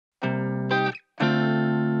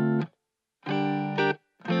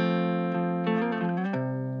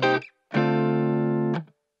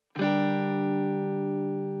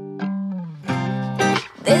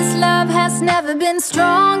This love has never been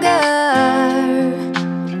stronger.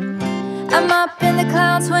 I'm up in the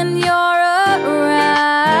clouds when you're around,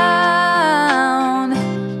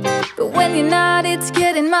 but when you're not, it's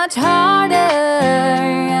getting much harder.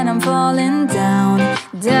 And I'm falling down,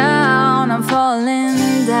 down, I'm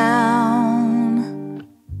falling down.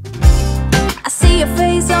 I see your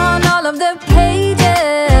face on all of the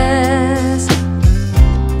pages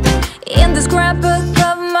in the scrapbook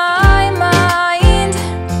of my mind.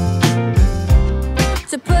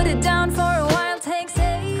 To put it down for a while takes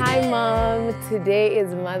ages. Hi Mom, today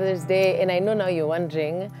is Mother's Day and I know now you're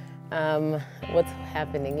wondering what's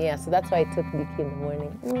happening. Yeah, so that's why I took Vicky in the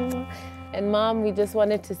morning. And Mom, we just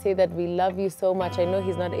wanted to say that we love you so much. I know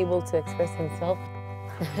he's not able to express himself.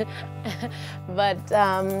 But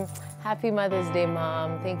happy Mother's Day,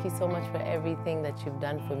 Mom. Thank you so much for everything that you've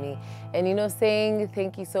done for me. And you know, saying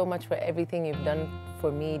thank you so much for everything you've done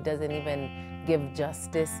for me doesn't even give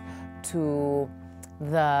justice to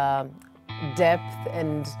the depth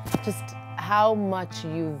and just how much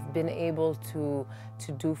you've been able to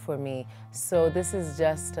do for me. So this is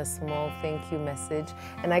just a small thank you message.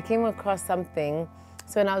 And I came across something.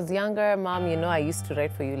 So when I was younger, Mom, you know, I used to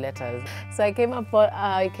write for you letters. So I came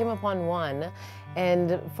upon one,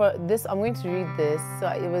 and for this, I'm going to read this. So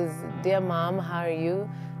it was, "Dear Mom, how are you?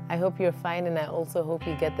 I hope you're fine, and I also hope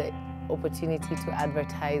you get the opportunity to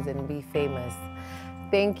advertise and be famous.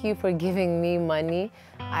 Thank you for giving me money.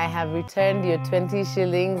 I have returned your 20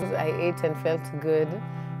 shillings. I ate and felt good.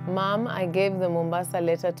 Mom, I gave the Mombasa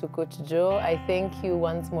letter to Coach Joe. I thank you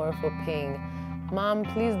once more for paying. Mom,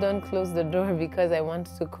 please don't close the door because I want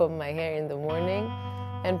to comb my hair in the morning.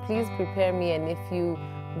 And please prepare me, and if you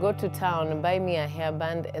go to town, buy me a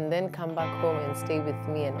hairband and then come back home and stay with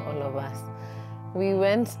me and all of us. We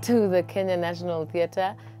went to the Kenya National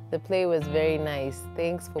Theatre. The play was very nice.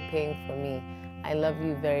 Thanks for paying for me. I love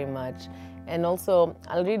you very much." And also,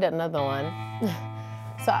 I'll read another one.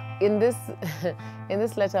 So in this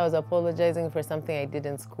letter, I was apologizing for something I did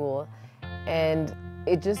in school. And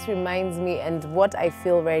it just reminds me, and what I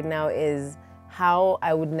feel right now is how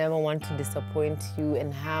I would never want to disappoint you,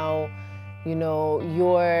 and how, you know,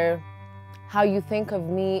 how you think of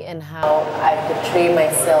me and how I portray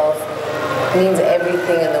myself means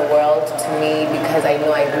everything in the world to me, because I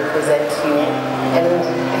know I represent you. And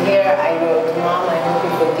here I wrote, "Mom, I hope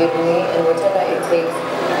you forgive me, and whatever it takes,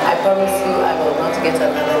 I promise you I will not get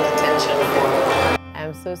another detention for.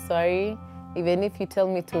 I'm so sorry. Even if you tell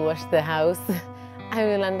me to wash the house, I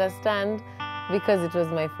will understand because it was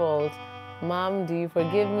my fault. Mom, do you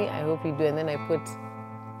forgive me? I hope you do." And then I put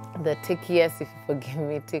the tick yes if you forgive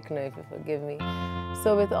me, tick no if you forgive me.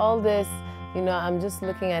 So with all this, you know, I'm just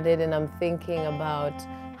looking at it and I'm thinking about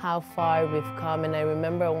how far we've come. And I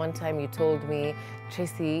remember one time you told me,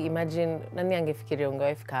 "Tracy, imagine nani angefikiria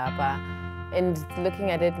ungefika hapa." And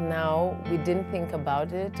looking at it now, we didn't think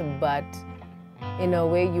about it, but in a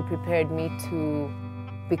way you prepared me to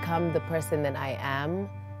become the person that I am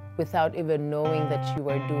without even knowing that you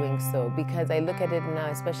were doing so. Because I look at it now,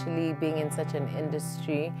 especially being in such an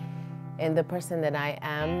industry, and the person that I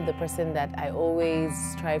am, the person that I always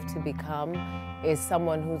strive to become, is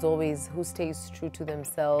someone who stays true to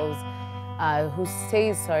themselves, who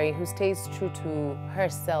stays true to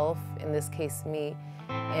herself, in this case me.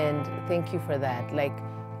 And thank you for that. Like,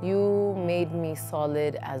 you made me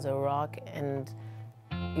solid as a rock, and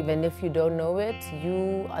even if you don't know it,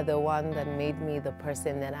 you are the one that made me the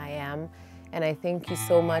person that I am. And I thank you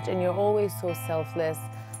so much. And you're always so selfless,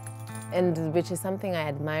 and which is something I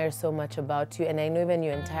admire so much about you. And I know even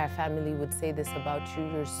your entire family would say this about you.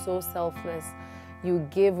 You're so selfless. You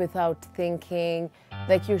give without thinking.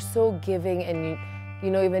 Like, you're so giving, and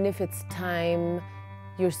you know, even if it's time,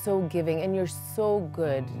 you're so giving, and you're so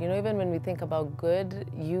good. You know, even when we think about good,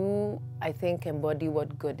 you, I think, embody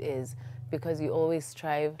what good is, because you always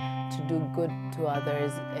strive to do good to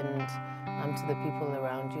others and to the people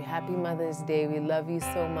around you. Happy Mother's Day. We love you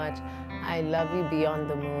so much. I love you beyond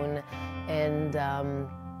the moon. And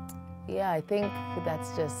yeah, I think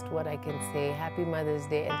that's just what I can say. Happy Mother's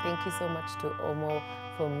Day, and thank you so much to Omo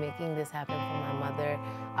for making this happen for my mother.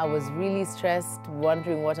 I was really stressed,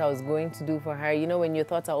 wondering what I was going to do for her. You know, when your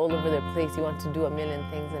thoughts are all over the place, you want to do a million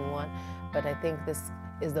things in one. But I think this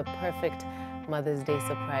is the perfect Mother's Day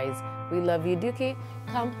surprise. We love you. Dookie,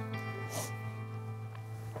 come.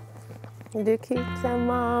 Dookie, say,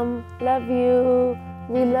 "Mom, love you.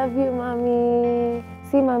 We love you, Mommy."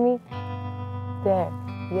 See, Mommy? There.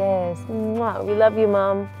 Yes. Mwah. We love you,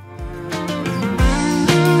 Mom.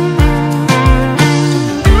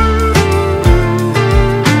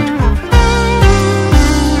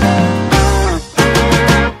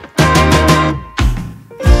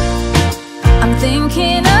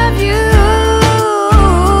 thinking of you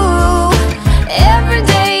every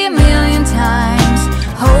day, a million times,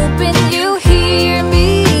 hoping you hear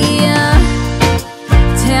me.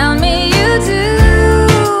 Tell me you do.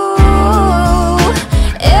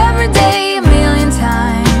 Every day, a million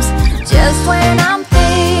times, just when I'm